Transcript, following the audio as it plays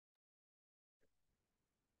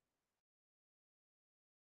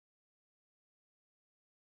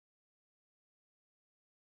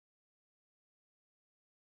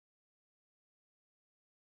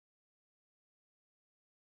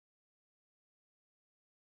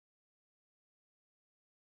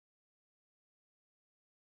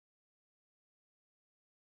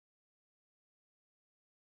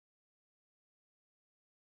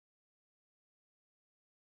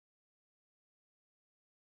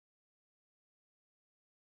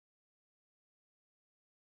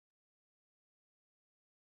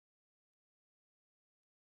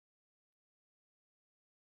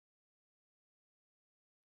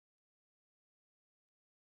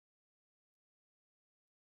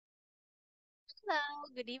Hello,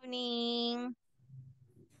 good evening.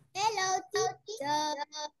 Hello, teacher.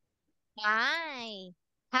 Hi.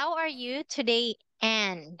 How are you today,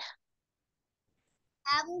 Anne?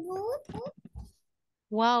 I'm good.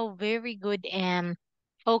 Wow, very good, Anne.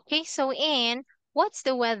 Okay, so Anne, what's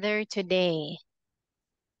the weather today?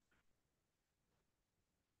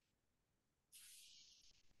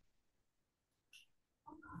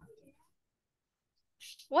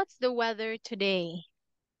 What's the weather today?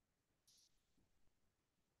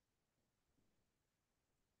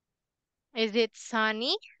 Is it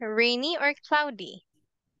sunny, rainy, or cloudy?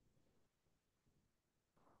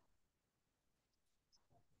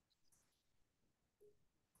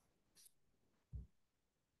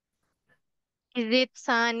 Is it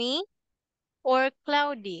sunny or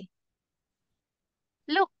cloudy?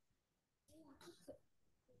 Look,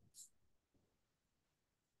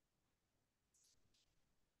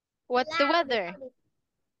 what's the Cloudy. weather?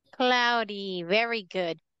 Cloudy. Very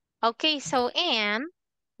good. Okay, so Anne,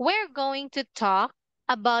 we're going to talk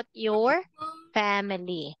about your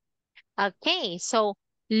family. Okay, so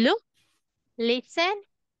look, listen,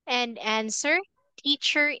 and answer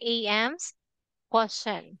Teacher AM's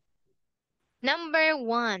question. Number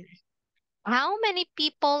one, how many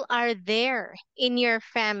people are there in your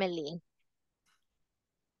family?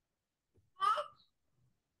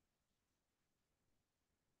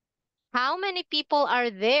 How many people are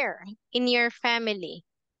there in your family?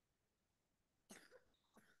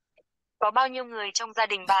 Có bao nhiêu người trong gia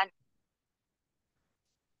đình bạn?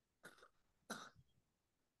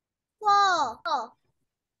 Four.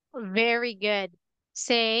 Very good.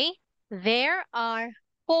 Say, there are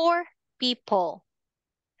 4 people.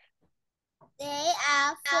 There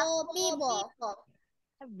are four people.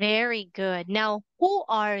 Very good. Now, who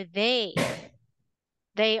are they?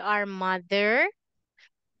 They are mother,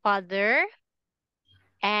 father,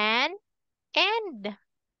 and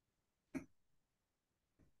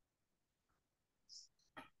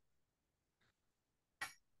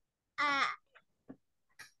Uh,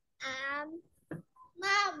 I'm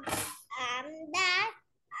mom. I'm dad.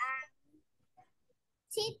 I'm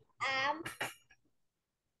sis. I'm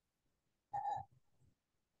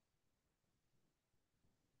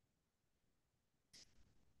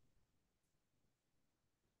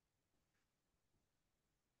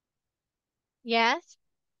yes.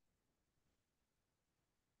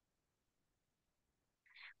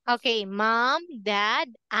 Okay, mom, dad,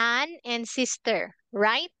 aunt, and sister,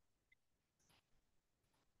 right?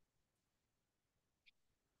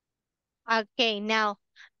 Okay, now,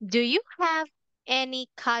 do you have any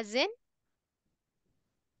cousin?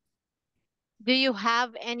 Do you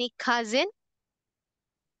have any cousin?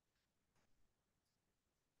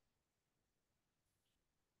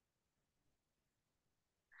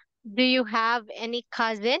 Do you have any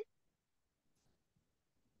cousin?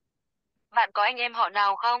 Bạn có anh em họ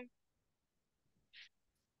nào không?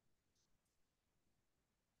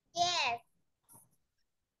 yes.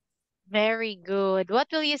 Very good. What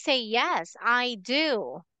will you say? Yes, I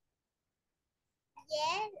do.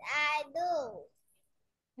 Yes, I do.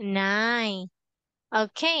 Nice.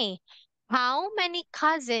 Okay. How many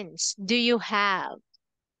cousins do you have?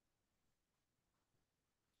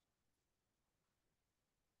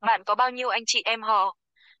 Bạn có bao nhiêu anh chị em họ?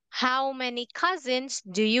 How many cousins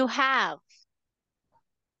do you have?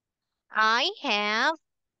 I have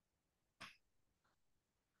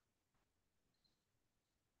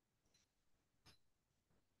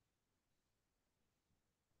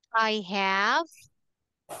I have.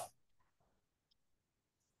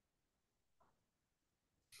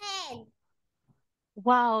 10.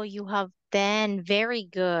 Wow, you have 10. Very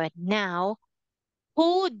good. Now,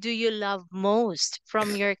 who do you love most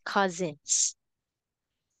from your cousins?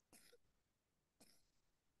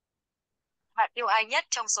 Bạn yêu ai nhất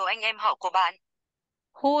trong số anh em họ của bạn?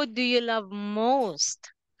 Who do you love most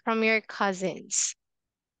from your cousins?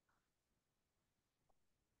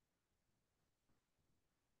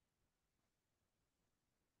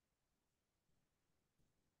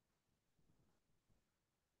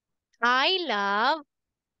 I love,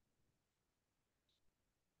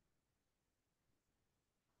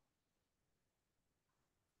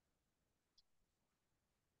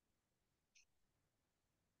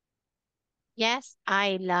 yes,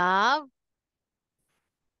 I love.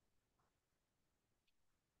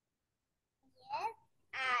 Yes,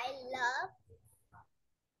 I love.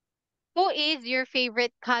 Who is your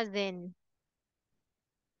favorite cousin?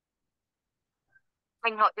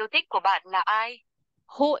 Anh họ yêu thích của bạn là ai?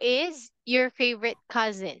 Who is your favorite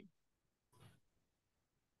cousin?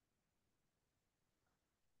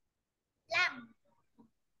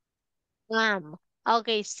 Lamb.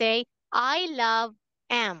 Okay, say I love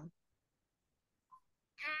M.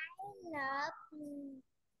 I love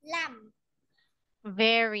lamb.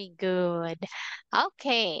 Very good.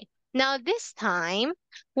 Okay. Now this time,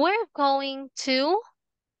 we're going to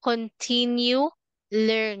continue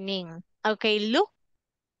learning. Okay, look,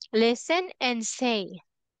 listen, and say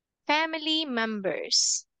family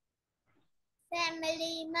members.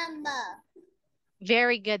 Family member.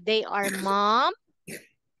 Very good. They are mom,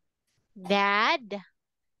 dad,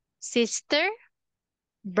 sister,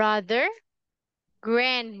 brother,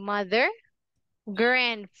 grandmother,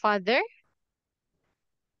 grandfather,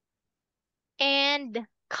 and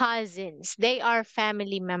cousins. They are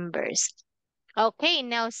family members. Okay,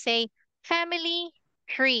 now say family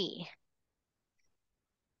tree.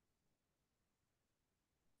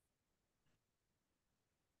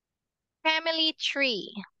 Family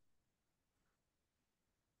tree.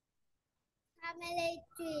 Family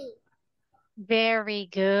tree. Very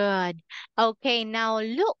good. Okay, now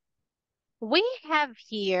look, we have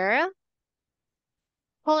here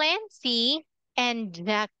Clancy and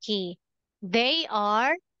Jackie. They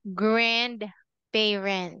are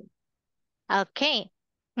grandparents. Okay,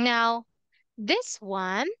 now this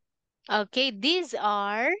one, okay, these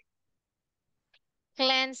are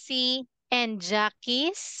Clancy and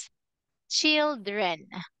Jackie's children.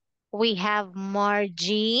 We have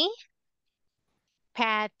Margie,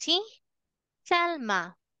 Patty,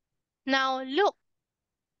 Selma. Now look,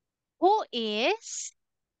 who is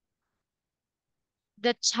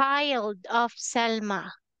the child of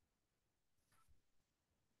Selma?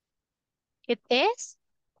 It is?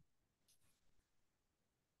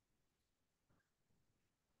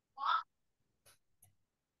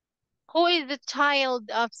 Who is the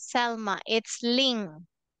child of Selma? It's Ling.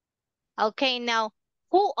 Okay, now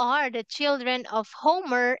who are the children of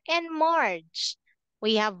Homer and Marge?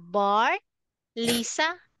 We have Bart,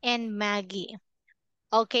 Lisa, and Maggie.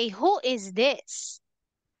 Okay, who is this?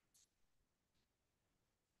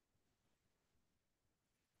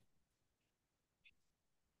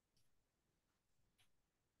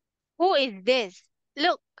 Who is this?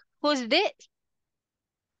 Look, who's this?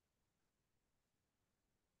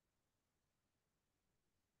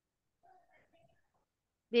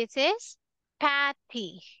 This is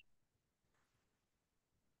Patty.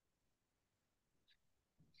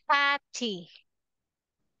 Patty.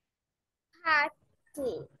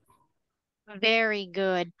 Party. Very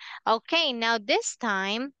good. Okay, now this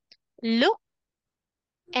time, look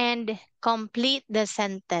and complete the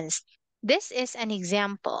sentence. This is an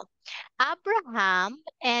example. Abraham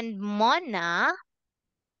and Mona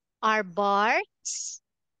are Bart's,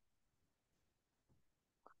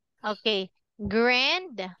 okay,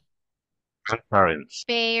 Grandparents.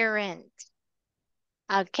 grandparent.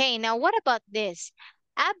 Okay, now what about this?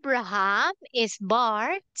 Abraham is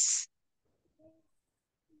Bart's.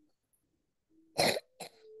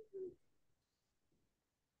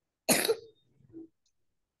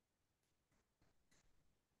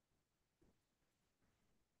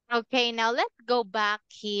 Okay, now let's go back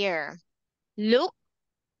here. Look,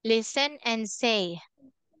 listen, and say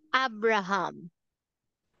Abraham.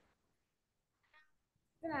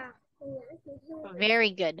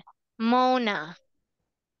 Very good. Mona.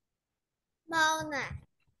 Mona.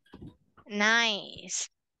 Nice.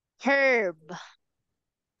 Herb.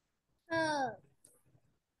 Herb.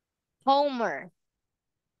 Homer.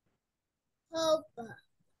 Hope.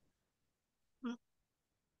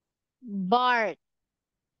 Bart.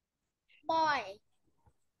 Boy.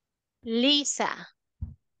 Lisa.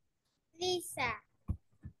 Lisa.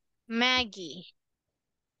 Maggie.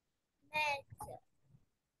 Matt.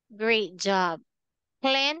 Great job.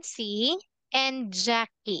 Clancy and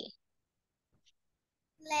Jackie.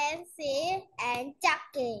 Clancy and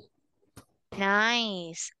Jackie.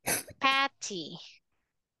 Nice. Patty.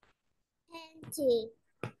 Angie.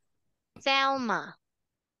 Selma.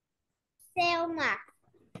 Selma.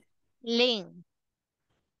 Ling.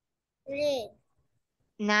 Lynn.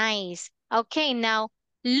 Nice. Okay, now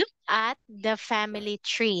look at the family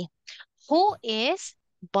tree. Who is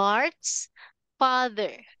Bart's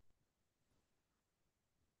father?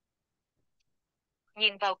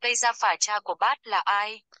 Nhìn vào cây gia phả cha của bác là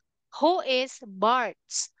ai? Who is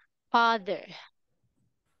Bart's father?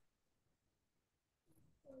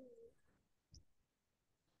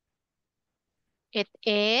 It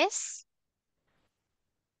is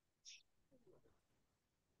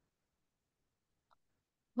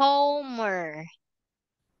Homer.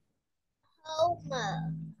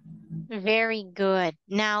 Homer. Very good.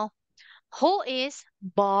 Now, who is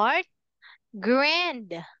Bart's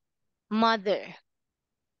grandmother?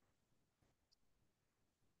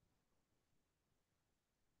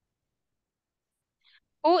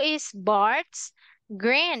 Who is Bart's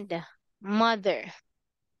grandmother?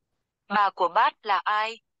 Bà của Bart là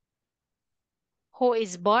ai? Who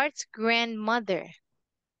is Bart's grandmother?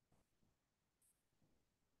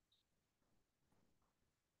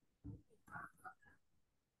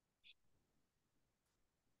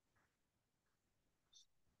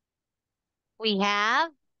 We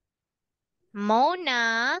have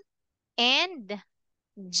Mona and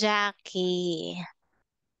Jackie.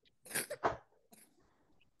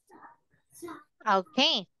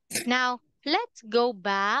 Okay, now let's go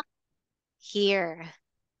back here.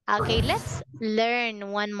 Okay, let's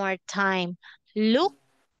learn one more time. Look,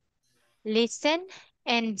 listen,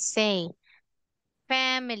 and say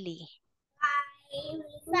family.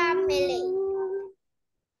 Family.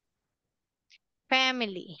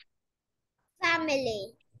 Family.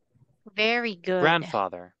 Family. Very good.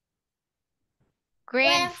 Grandfather.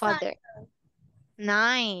 Grandfather.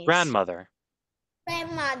 Nice. Grandmother.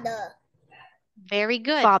 Grandmother. Very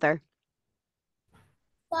good. Father.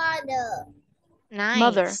 Father. Nice.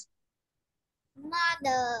 Mother.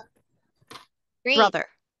 Mother. Great. Brother.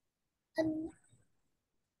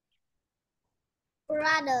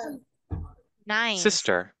 Brother. Nice.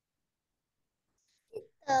 Sister.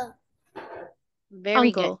 Very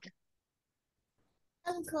Uncle. good.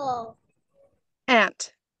 Uncle.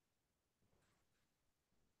 Aunt.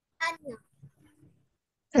 Aunt.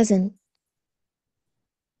 Cousin.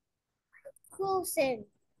 Cousin.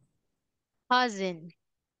 Cousin.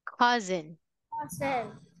 Cousin.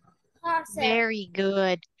 Cousin. Cousin. Very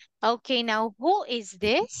good. Okay, now who is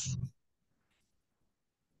this?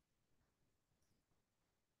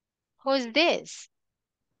 Who's this?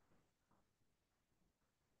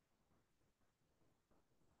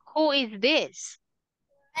 Who is this?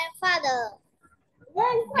 Grandfather.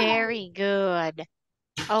 Very good.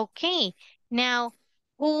 Okay, now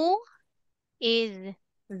who is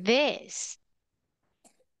this?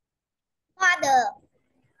 Mother.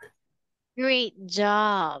 Great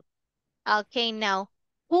job. Okay, now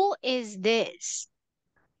who is this?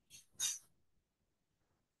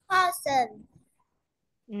 Cousin.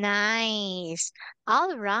 Nice.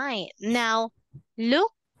 All right. Now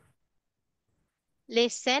look,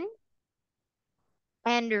 listen,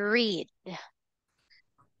 and read.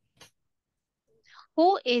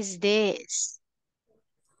 Who is this?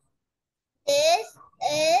 This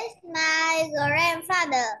is my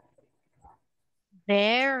grandfather.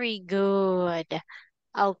 Very good.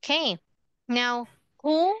 Okay. Now,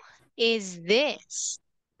 who is this?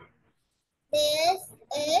 This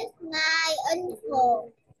is my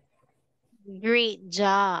uncle. Great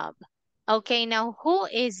job. Okay, now who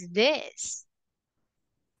is this?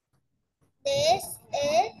 This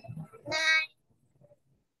is my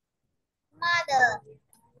mother.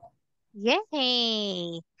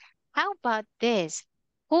 Yay! How about this?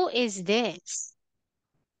 Who is this?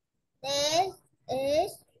 This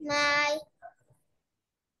is my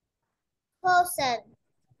cousin.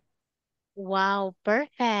 Wow,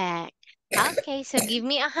 perfect. Okay, so give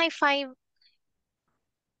me a high five.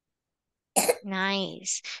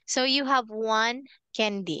 Nice. So you have one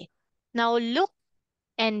candy. Now look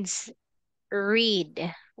and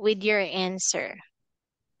read with your answer.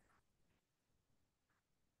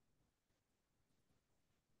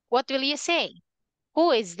 What will you say?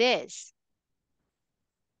 Who is this?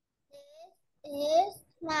 This is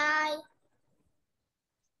my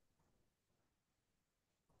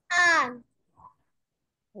aunt.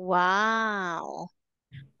 Wow.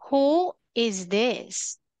 Who is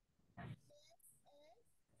this?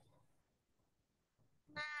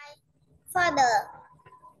 My father.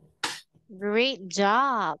 Great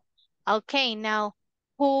job. Okay, now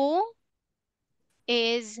who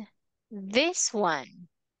is this one?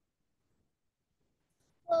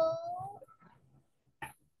 Who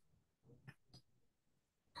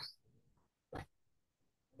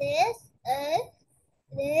This is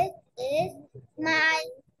this is my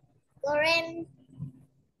grandmother.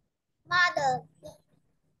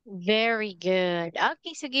 Very good.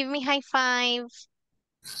 Okay, so give me high five.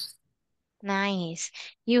 Nice.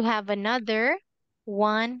 You have another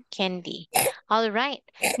one candy. All right.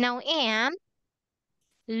 Now, Anne,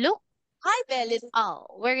 look. Hi, Belly. Oh,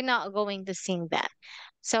 we're not going to sing that.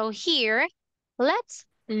 So here, let's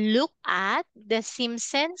look at the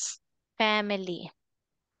Simpsons family.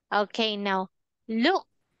 Okay, now look.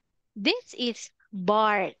 This is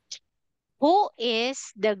Bart. Who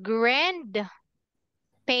is the grandparent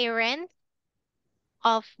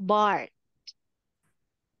of Bart?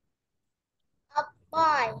 A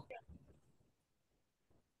boy.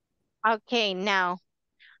 Okay, now,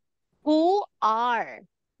 who are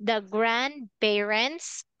the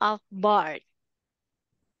grandparents of Bart?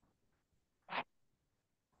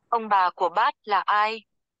 Ông bà của Bart là ai?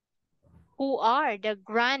 Who are the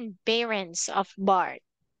grandparents of Bart?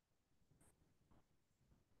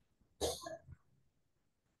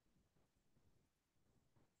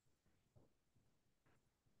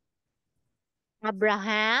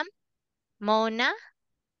 Abraham, Mona,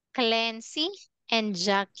 Clancy, and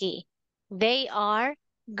Jackie. They are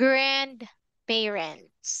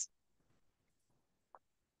grandparents.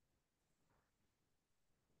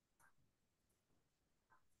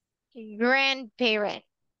 Grandparent.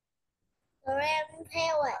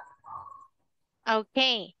 Grandparent.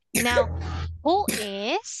 Okay. Now, who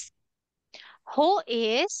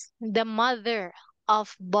is the mother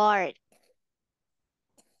of Bart?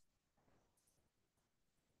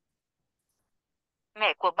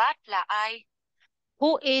 Mẹ của Bart là ai?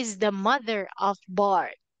 Who is the mother of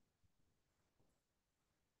Bart?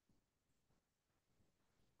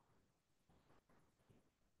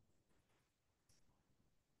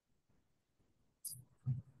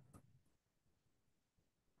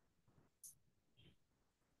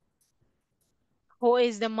 Who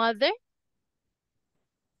is the mother?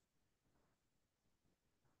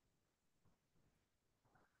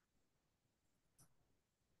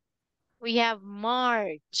 We have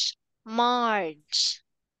Marge. Marge.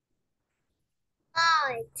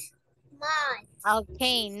 March. March.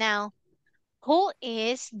 Okay, now, who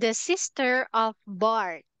is the sister of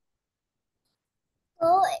Bart?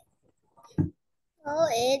 Who, who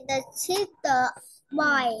is the sister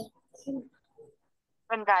boy?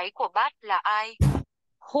 Con gái của Bart là ai?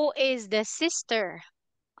 Who is the sister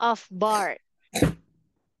of Bart?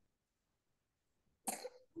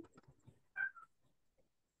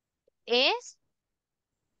 Is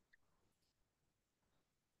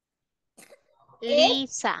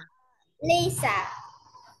Lisa. Lisa.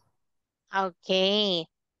 Okay.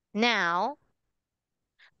 Now,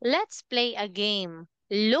 let's play a game.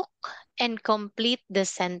 Look and complete the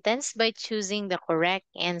sentence by choosing the correct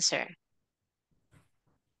answer.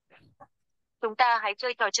 Chúng ta hãy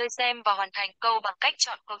chơi trò chơi xem và hoàn thành câu bằng cách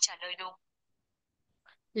chọn câu trả lời đúng.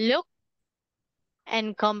 Look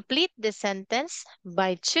and complete the sentence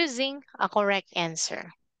by choosing a correct answer.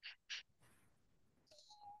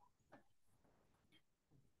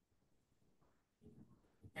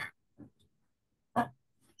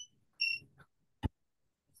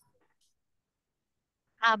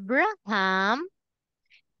 Abraham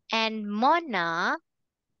and Mona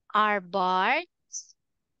are Bart's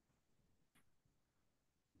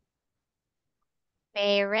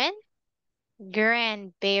parent,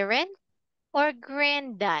 grandparent, or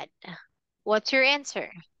granddad. What's your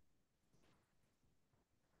answer?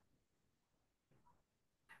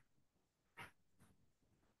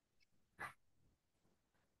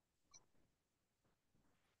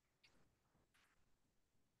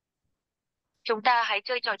 Chúng ta hãy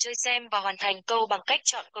chơi trò chơi xem và hoàn thành câu bằng cách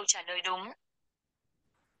chọn câu trả lời đúng.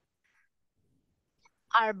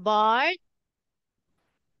 Are Bart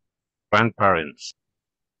Grandparents.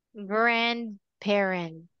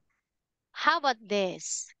 grandparent? How about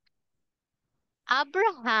this?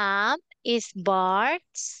 Abraham is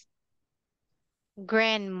Bart's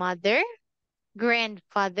grandmother,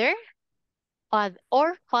 grandfather,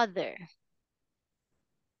 or father.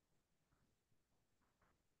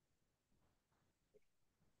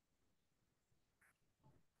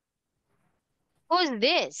 Who's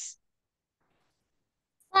this?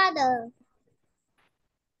 Father.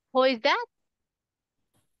 Who is that?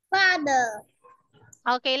 Father.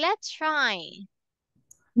 Okay, let's try.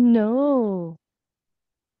 No.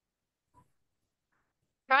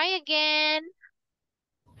 Try again.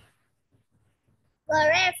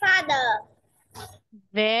 Grandfather.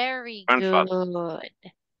 Very Grandfather.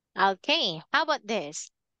 good. Okay, how about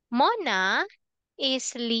this? Mona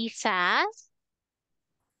is Lisa's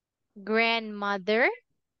grandmother,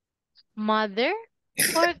 mother,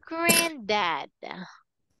 or granddad?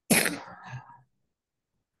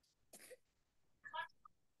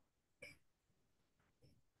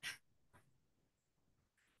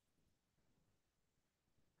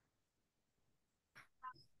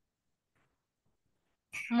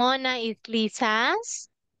 Mona is Lisa's?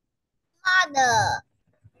 Mother.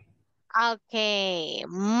 Okay,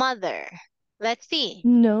 mother. Let's see.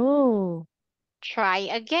 No. Try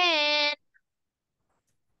again.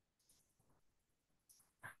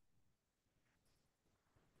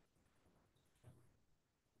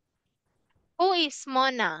 Who is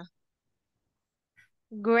Mona?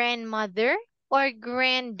 Grandmother or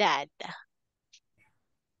granddad?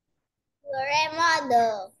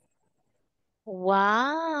 Grandmother.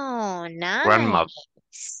 Wow, Grandmother.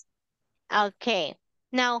 nice. Okay,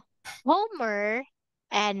 now Homer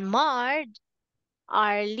and Marge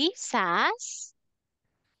are Lisa's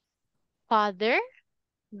father,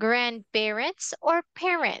 grandparents, or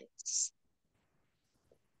parents?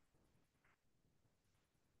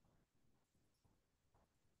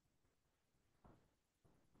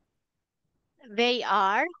 They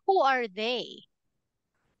are. Who are they?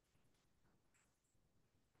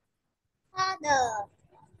 Father.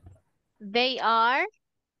 They are.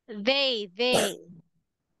 They.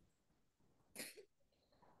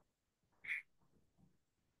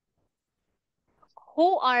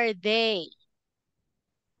 Who are they?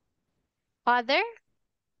 Father?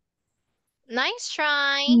 Nice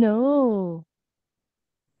try. No.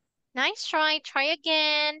 Nice try. Try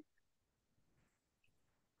again.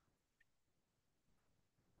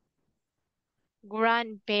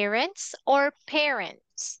 Grandparents or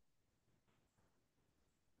parents?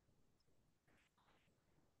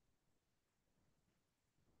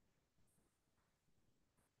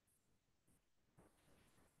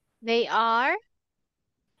 They are.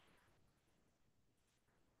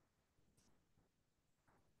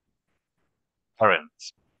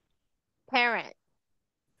 Parents. Parent.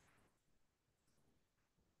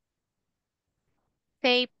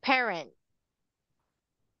 Say parent.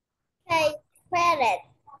 Say parent.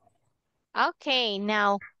 Okay,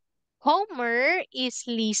 now Homer is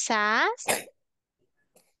Lisa's.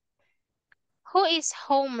 Who is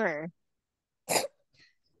Homer?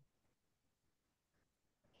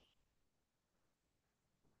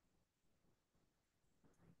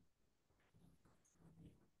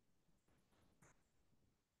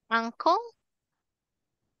 Uncle?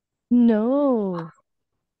 No.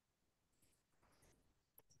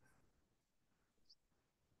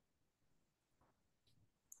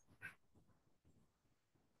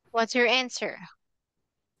 What's your answer?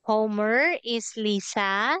 Homer is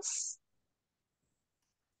Lisa's.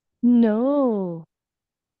 No.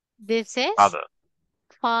 This is Father.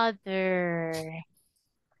 father.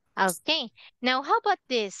 Okay, now how about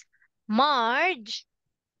this? Marge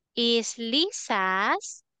is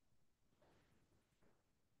Lisa's.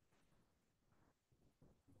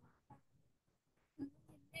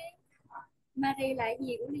 Marie là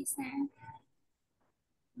gì của Lisa?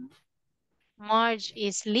 Marge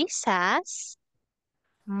is Lisa's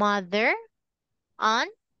mother,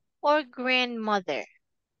 aunt, or grandmother.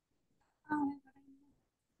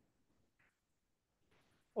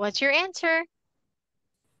 What's your answer?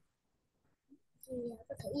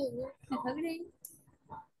 Có thử gì nha. Mày thử đi.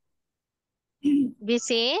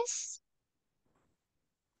 This is?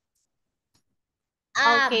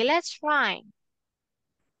 À, Okay, let's try.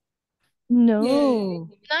 No.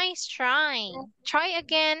 Nice try. Try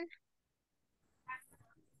again.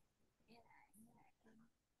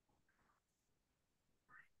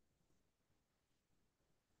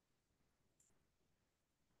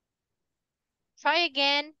 Try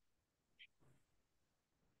again.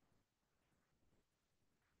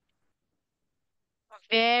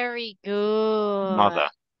 Very good. Mother.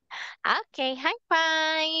 Okay, high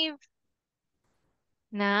five.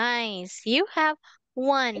 Nice. You have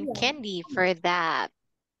one candy for that.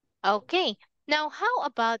 Okay, now how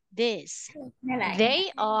about this? nghe lại.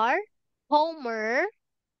 They are Homer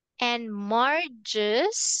and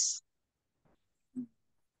Marge's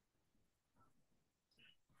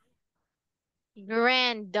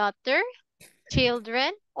granddaughter,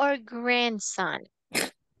 children, or grandson.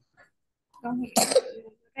 Con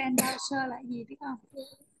hiểu. Grandmother là gì biết không?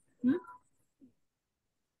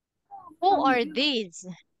 Who are these?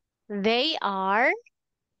 They are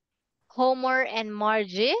Homer and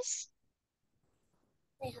Marge's.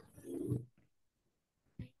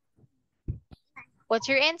 What's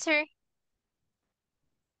your answer?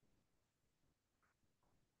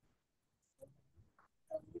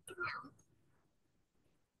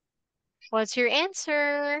 What's your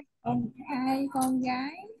answer? Con trai, con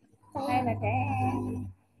gái hay là trẻ em?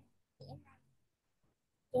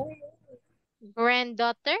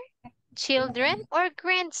 Granddaughter, children, or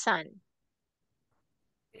grandson?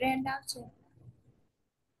 Granddaughter.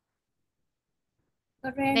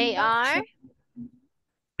 They are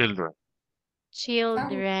Children.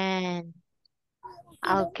 children.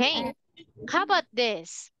 Okay. How about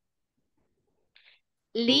this?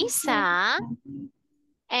 Lisa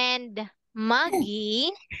and Maggie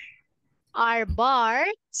are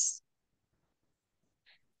Bart's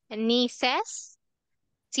nieces,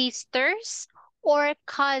 sisters, or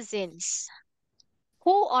cousins.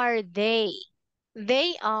 Who are they?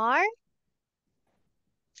 They are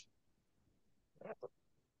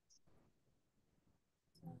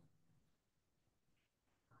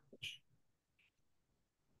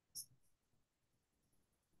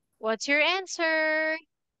What's your answer?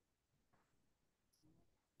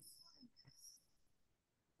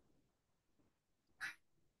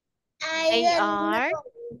 They are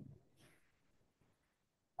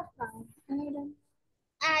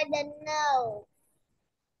I don't know.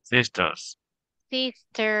 Sisters.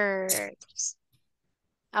 sisters.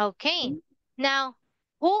 Okay. Now,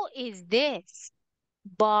 who is this?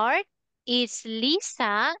 Bart is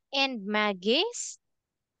Lisa and Maggie's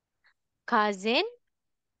cousin,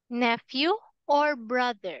 nephew, or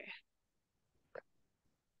brother?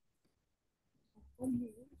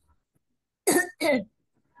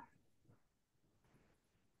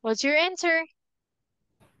 What's your answer?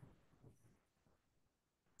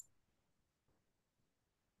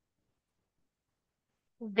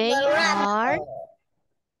 They are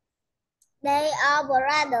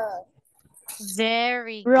Brother.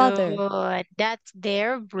 very Brother. good. That's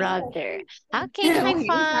their brother. Okay, high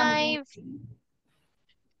five.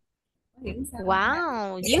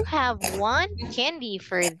 Wow, you have one candy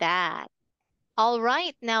for that. All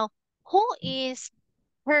right, now who is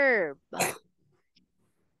Herb?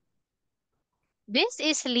 This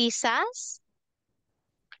is Lisa's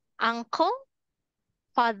uncle,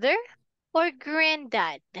 father, or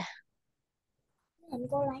granddad?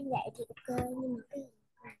 Cô Lan dạy thì ok nhưng mà cái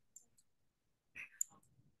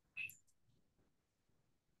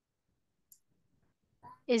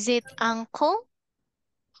Is it uncle,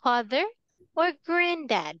 father, or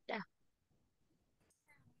granddad?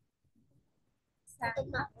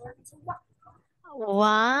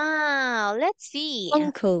 Wow, let's see.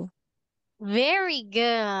 Uncle. Very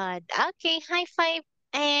good. Okay, high five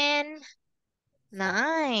and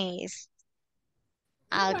nice.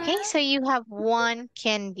 Okay, so you have one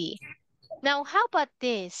candy. Now, how about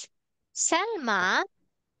this? Selma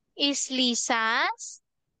is Lisa's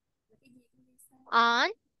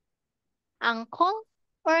aunt, uncle,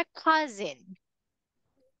 or cousin?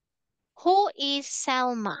 Who is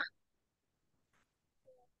Selma?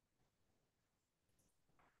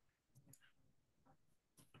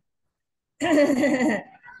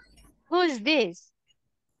 Who's this?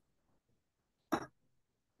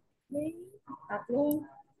 đọc luôn.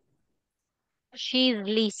 She's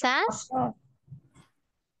Lisa's?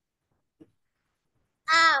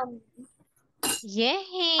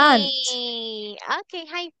 Yay! Okay,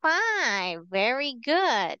 high five. Very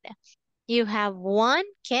good. You have one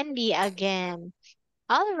candy again.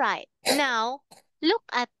 All right. Now, look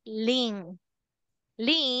at Ling.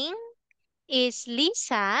 Ling is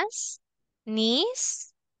Lisa's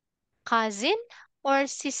niece, cousin, or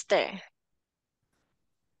sister?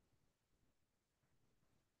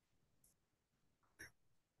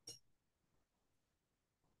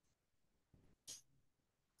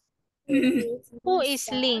 Who is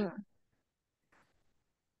Ling?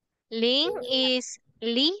 Ling is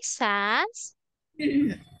Lisa's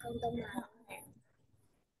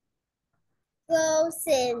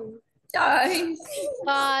Cousin. Trời.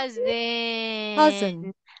 cousin.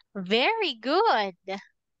 Cousin. Very good.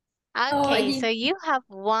 Okay, so you have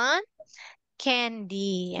one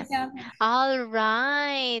candy. All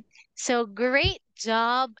right. So great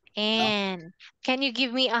job, Anne. Can you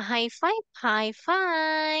give me a high five? High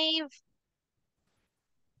five.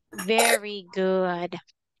 Very good.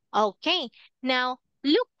 Okay, now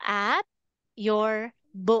look at your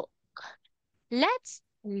book. Let's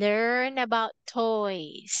learn about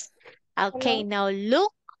toys. Okay, now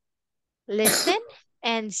look, listen,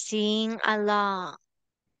 and sing along.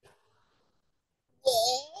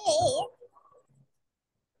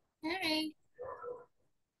 Harry.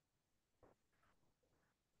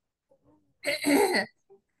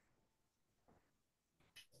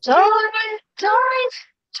 Toys, toys,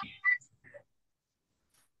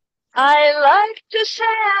 I like to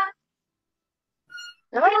share.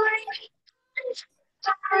 Toys,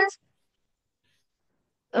 toys,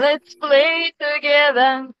 let's play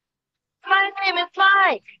together. My name is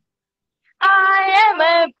Mike. I am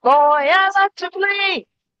a boy. I like to play.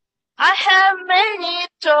 I have many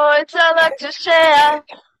toys I like to share.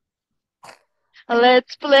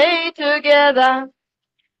 Let's play together.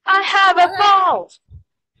 I have a ball.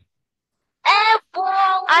 Apple.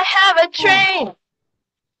 I have a train.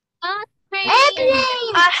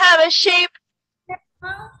 I have a sheep.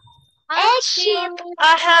 A sheep.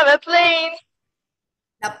 I have a plane.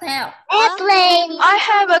 Đọc theo. Airplane. I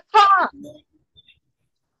have a car.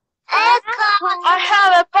 I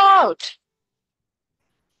have a boat.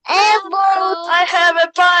 Boat. I have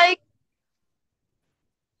a bike.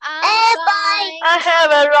 Bike. I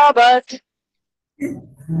have a robot.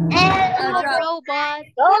 A robot.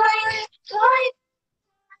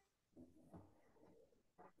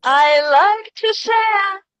 I like to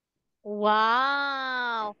share.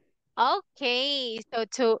 Wow. Okay, so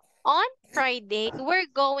to On Friday, we're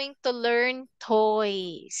going to learn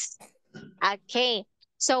toys. Okay.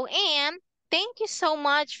 So, Anne, thank you so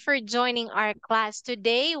much for joining our class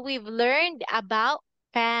today. We've learned about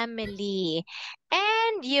family.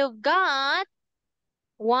 And you've got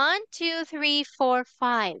 1, 2, 3, 4,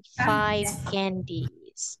 5. Five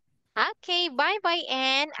candies. Okay, bye-bye,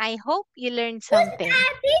 Anne. I hope you learned something.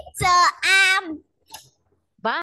 Teacher,